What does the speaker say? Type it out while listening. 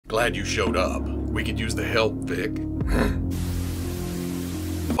Glad you showed up. We could use the help, Vic.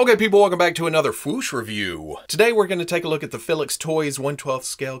 Okay, people, welcome back to another Fwoosh review. Today we're going to take a look at the Filix Toys 1/12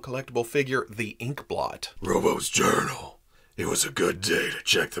 scale collectible figure, the Inkblot. Robo's journal. It was a good day to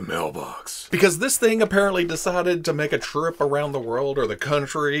check the mailbox. Because this thing apparently decided to make a trip around the world or the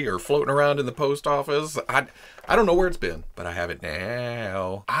country or floating around in the post office. I don't know where it's been, but I have it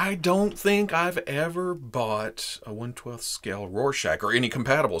now. I don't think I've ever bought a 1/12 scale Rorschach or any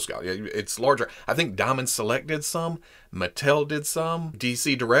compatible scale. It's larger. I think Diamond Select did some, Mattel did some,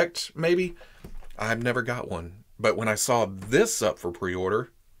 DC Direct maybe. I've never got one. But when I saw this up for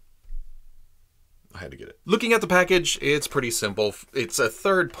pre-order, I had to get it. Looking at the package, it's pretty simple. It's a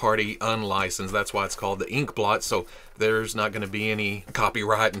third-party, unlicensed. That's why it's called the Inkblot, so there's not going to be any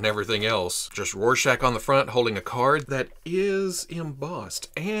copyright and everything else. Just Rorschach on the front holding a card that is embossed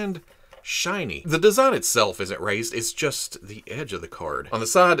and shiny. The design itself isn't raised, it's just the edge of the card. On the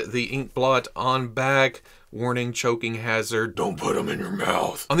side, the Inkblot. On back, warning, choking hazard. Don't put them in your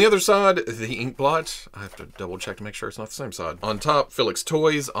mouth. On the other side, the Inkblot. I have to double check to make sure it's not the same side. On top, Filix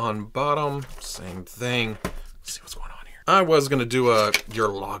Toys. On bottom, same thing. Let's see what's going on here. I was gonna do a "you're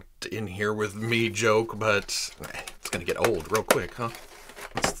locked in here with me" joke, but it's gonna get old real quick, huh?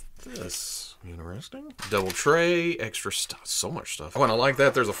 What's this? Interesting. Double tray, extra stuff, so much stuff. Oh, and I like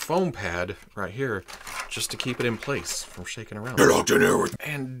that there's a foam pad right here just to keep it in place from shaking around. You're locked in here with...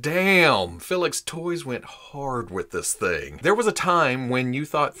 And damn, Filix Toys went hard with this thing. There was a time when you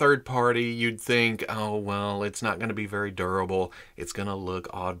thought third party, you'd think, oh, well, it's not gonna be very durable. It's gonna look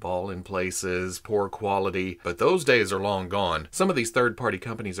oddball in places, poor quality, but those days are long gone. Some of these third party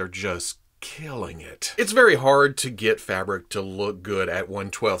companies are just killing it. It's very hard to get fabric to look good at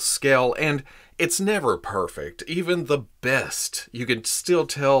 1/12 scale, and it's never perfect. Even the best, you can still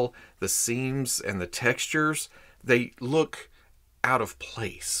tell the seams and the textures, they look out of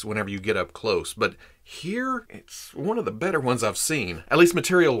place whenever you get up close. But here, it's one of the better ones I've seen, at least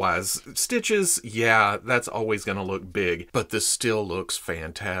material-wise. Stitches, yeah, that's always gonna look big, but this still looks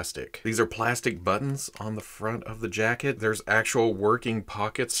fantastic. These are plastic buttons on the front of the jacket. There's actual working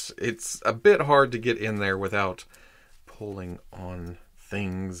pockets. It's a bit hard to get in there without pulling on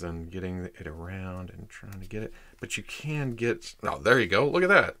things and getting it around and trying to get it, but you can get, oh, there you go, look at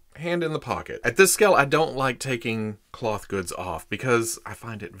that, hand in the pocket. At this scale, I don't like taking cloth goods off because I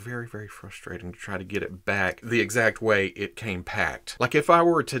find it very, very frustrating to try to get it back the exact way it came packed. Like if I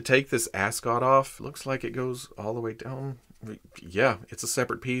were to take this ascot off, looks like it goes all the way down. Yeah, it's a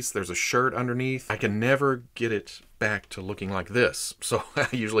separate piece. There's a shirt underneath. I can never get it back to looking like this, so I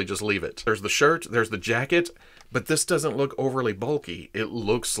usually just leave it. There's the shirt, there's the jacket, but this doesn't look overly bulky. It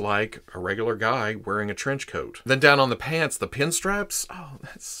looks like a regular guy wearing a trench coat. Then down on the pants, the pin straps, oh,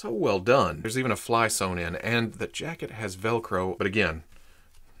 that's so well done. There's even a fly sewn in, and the jacket has Velcro, but again,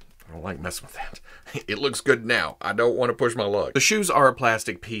 I don't like messing with that. It looks good now. I don't want to push my luck. The shoes are a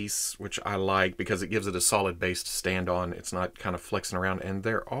plastic piece, which I like because it gives it a solid base to stand on. It's not kind of flexing around, and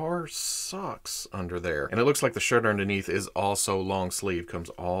there are socks under there. And it looks like the shirt underneath is also long sleeve, comes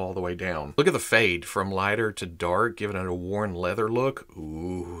all the way down. Look at the fade from lighter to dark, giving it a worn leather look.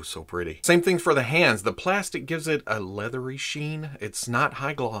 Ooh, so pretty. Same thing for the hands. The plastic gives it a leathery sheen. It's not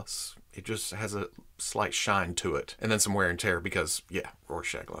high gloss. It just has a slight shine to it. And then some wear and tear because, yeah,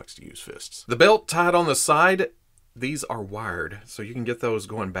 Rorschach likes to use fists. The belt tied on the side, these are wired. So you can get those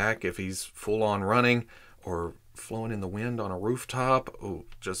going back if he's full on running or flowing in the wind on a rooftop. Oh,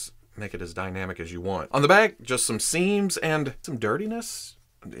 just make it as dynamic as you want. On the back, just some seams and some dirtiness.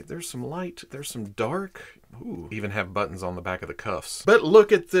 There's some light, there's some dark. Ooh, even have buttons on the back of the cuffs. But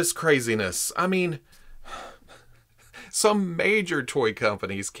look at this craziness. I mean, some major toy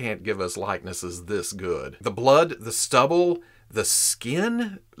companies can't give us likenesses this good. The blood, the stubble, the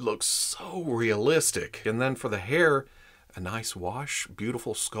skin looks so realistic. And then for the hair, a nice wash,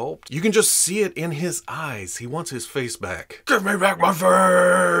 beautiful sculpt. You can just see it in his eyes. He wants his face back. Give me back my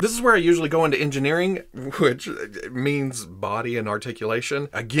face! This is where I usually go into engineering, which means body and articulation.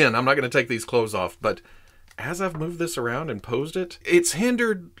 Again, I'm not going to take these clothes off, but as I've moved this around and posed it, it's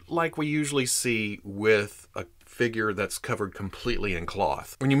hindered like we usually see with a figure that's covered completely in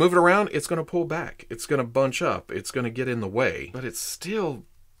cloth. When you move it around, it's going to pull back. It's going to bunch up. It's going to get in the way. But it's still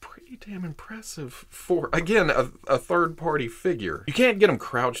pretty damn impressive for, again, a third-party figure. You can't get him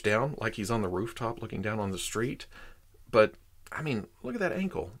crouched down like he's on the rooftop looking down on the street. But, I mean, look at that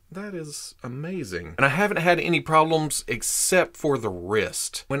ankle. That is amazing. And I haven't had any problems except for the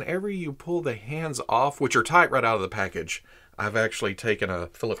wrist. Whenever you pull the hands off, which are tight right out of the package, I've actually taken a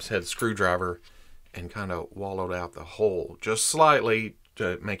Phillips head screwdriver and kind of wallowed out the hole just slightly,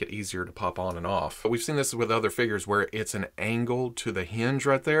 to make it easier to pop on and off. But we've seen this with other figures where it's an angle to the hinge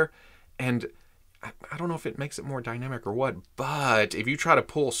right there, and I don't know if it makes it more dynamic or what, but if you try to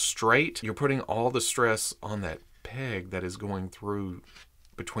pull straight, you're putting all the stress on that peg that is going through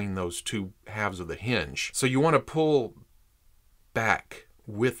between those two halves of the hinge. So you want to pull back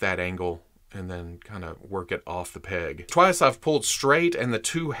with that angle and then kind of work it off the peg. Twice I've pulled straight and the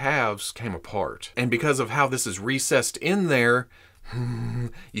two halves came apart. And because of how this is recessed in there,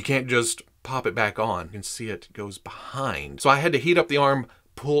 you can't just pop it back on. You can see it goes behind. So I had to heat up the arm,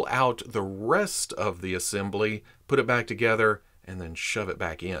 pull out the rest of the assembly, put it back together, and then shove it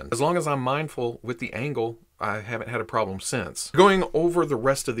back in. As long as I'm mindful with the angle, I haven't had a problem since. Going over the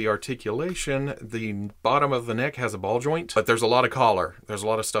rest of the articulation, the bottom of the neck has a ball joint, but there's a lot of collar. There's a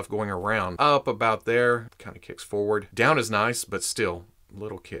lot of stuff going around. Up about there, kind of kicks forward. Down is nice, but still,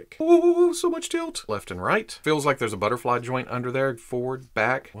 little kick. Oh, so much tilt. Left and right. Feels like there's a butterfly joint under there. Forward,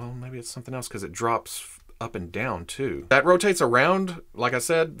 back. Well, maybe it's something else because it drops up and down too. That rotates around. Like I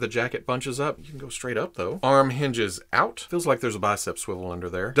said, the jacket bunches up. You can go straight up though. Arm hinges out. Feels like there's a bicep swivel under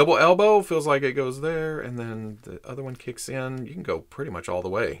there. Double elbow feels like it goes there, and then the other one kicks in. You can go pretty much all the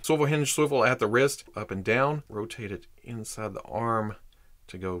way. Swivel hinge swivel at the wrist, up and down. Rotate it inside the arm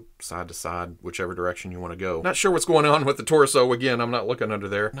to go side to side, whichever direction you want to go. Not sure what's going on with the torso. Again, I'm not looking under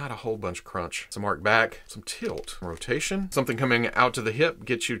there. Not a whole bunch of crunch. Some arc back, some tilt. Rotation. Something coming out to the hip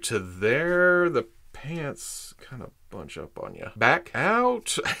gets you to there. The pants kind of bunch up on you. Back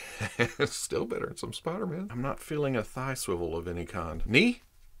out. Still better than some Spider-Man. I'm not feeling a thigh swivel of any kind. Knee.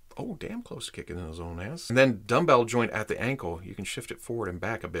 Oh, damn close to kicking in his own ass. And then dumbbell joint at the ankle. You can shift it forward and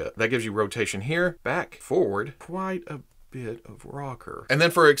back a bit. That gives you rotation here. Back, forward. Quite a bit of rocker. And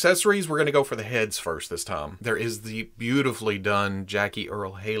then for accessories, we're going to go for the heads first this time. There is the beautifully done Jackie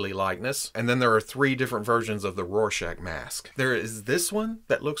Earl Haley likeness, and then there are 3 different versions of the Rorschach mask. There is this one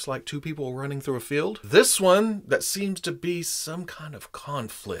that looks like 2 people running through a field. This one that seems to be some kind of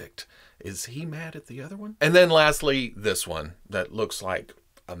conflict. Is he mad at the other one? And then lastly, this one that looks like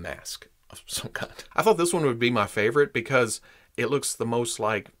a mask of some kind. I thought this one would be my favorite because it looks the most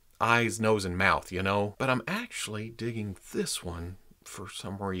like eyes, nose, and mouth, you know? But I'm actually digging this one for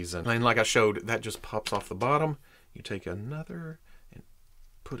some reason. And like I showed, that just pops off the bottom. You take another and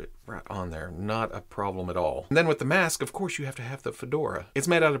put it right on there. Not a problem at all. And then with the mask, of course, you have to have the fedora. It's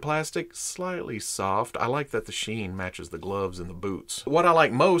made out of plastic, slightly soft. I like that the sheen matches the gloves and the boots. What I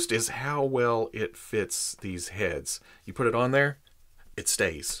like most is how well it fits these heads. You put it on there, it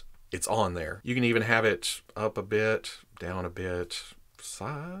stays. It's on there. You can even have it up a bit, down a bit,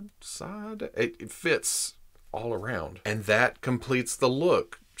 side. It fits all around. And that completes the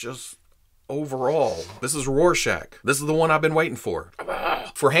look. Just overall. This is Rorschach. This is the one I've been waiting for.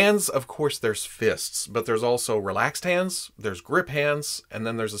 For hands, of course, there's fists, but there's also relaxed hands, there's grip hands, and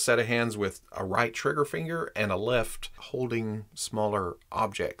then there's a set of hands with a right trigger finger and a left holding smaller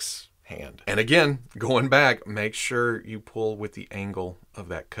objects hand. And again, going back, make sure you pull with the angle of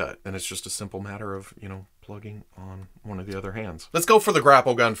that cut. And it's just a simple matter of, you know, plugging on one of the other hands. Let's go for the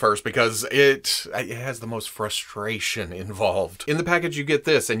grapple gun first because it has the most frustration involved. In the package you get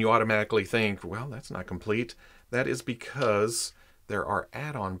this and you automatically think, well, that's not complete. That is because there are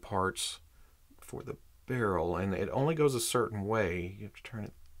add-on parts for the barrel and it only goes a certain way. You have to turn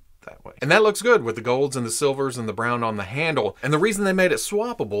it that way. And that looks good with the golds and the silvers and the brown on the handle. And the reason they made it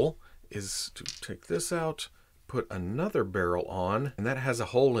swappable is to take this out, put another barrel on, and that has a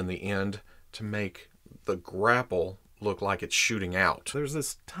hole in the end to make the grapple look like it's shooting out. There's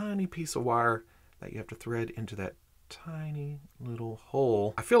this tiny piece of wire that you have to thread into that tiny little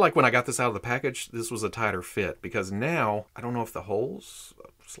hole. I feel like when I got this out of the package, this was a tighter fit because now, I don't know if the hole's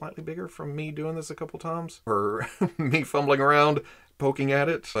slightly bigger from me doing this a couple times or me fumbling around poking at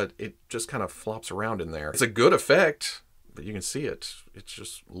it, but it just kind of flops around in there. It's a good effect, but you can see it's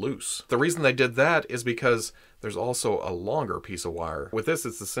just loose. The reason they did that is because there's also a longer piece of wire. With this,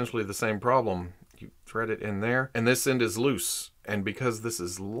 it's essentially the same problem. You thread it in there, and this end is loose. And because this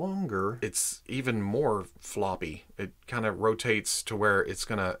is longer, it's even more floppy. It kind of rotates to where it's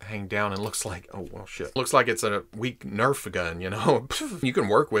gonna hang down and looks like, oh, well, shit. Looks like it's a weak Nerf gun, you know? You can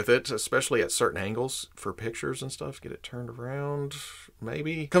work with it, especially at certain angles for pictures and stuff. Get it turned around,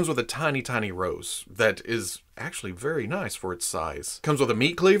 maybe. Comes with a tiny, tiny rose that is actually very nice for its size. Comes with a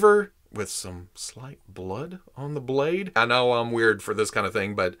meat cleaver with some slight blood on the blade. I know I'm weird for this kind of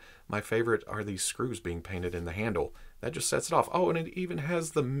thing, but my favorite are these screws being painted in the handle. That just sets it off. Oh, and it even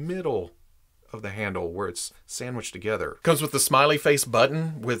has the middle of the handle where it's sandwiched together. Comes with the smiley face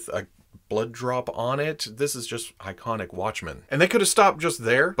button with a blood drop on it. This is just iconic Watchmen. And they could have stopped just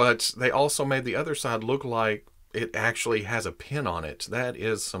there, but they also made the other side look like it actually has a pin on it. That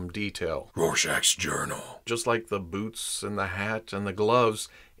is some detail. Rorschach's journal. Just like the boots and the hat and the gloves,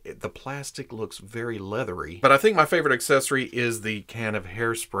 the plastic looks very leathery. But I think my favorite accessory is the can of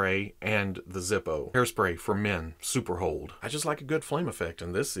hairspray and the Zippo. Hairspray for men, super hold. I just like a good flame effect,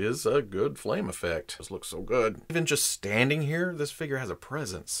 and this is a good flame effect. This looks so good. Even just standing here, this figure has a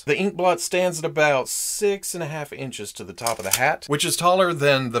presence. The Inkblot stands at about 6.5 inches to the top of the hat, which is taller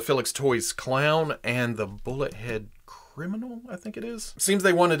than the Filix Toys Clown and the Bullet Head Criminal, I think it is. Seems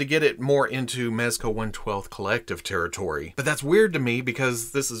they wanted to get it more into Mezco 1/12 collective territory. But that's weird to me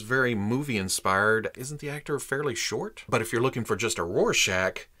because this is very movie inspired. Isn't the actor fairly short? But if you're looking for just a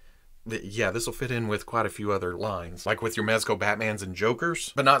Rorschach, yeah, this will fit in with quite a few other lines. Like with your Mezco Batmans and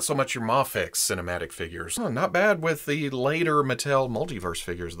Jokers, but not so much your Mafex cinematic figures. Oh, not bad with the later Mattel multiverse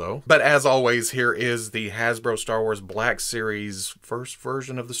figures though. But as always, here is the Hasbro Star Wars Black Series first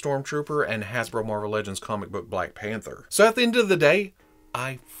version of the Stormtrooper and Hasbro Marvel Legends comic book Black Panther. So at the end of the day,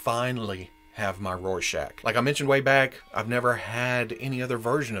 I finally have my Rorschach. Like I mentioned way back, I've never had any other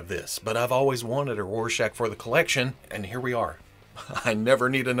version of this, but I've always wanted a Rorschach for the collection, and here we are. I never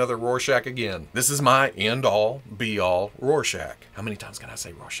need another Rorschach again. This is my end-all, be-all Rorschach. How many times can I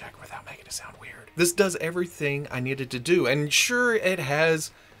say Rorschach without making it sound weird? This does everything I needed to do, and sure, it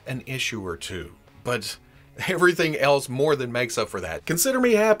has an issue or two, but everything else more than makes up for that. Consider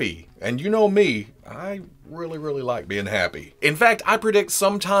me happy, and you know me, I really like being happy. In fact, I predict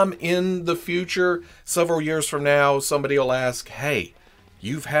sometime in the future, several years from now, somebody will ask, hey,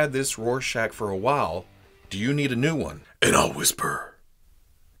 you've had this Rorschach for a while, do you need a new one? And I'll whisper,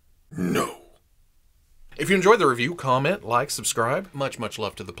 no. If you enjoyed the review, comment, like, subscribe. Much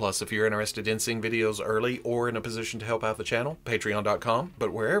love to the plus if you're interested in seeing videos early or in a position to help out the channel, patreon.com.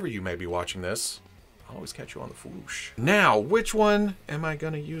 But wherever you may be watching this, I'll always catch you on the Fwoosh. Now, which one am I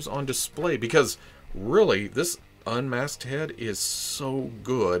going to use on display? Because really, this unmasked head is so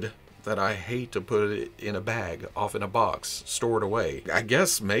good that I hate to put it in a bag, off in a box, stored away. I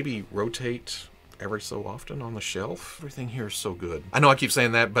guess maybe rotate every so often on the shelf. Everything here is so good. I know I keep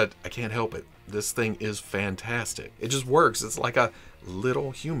saying that, but I can't help it. This thing is fantastic. It just works. It's like a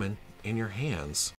little human in your hands.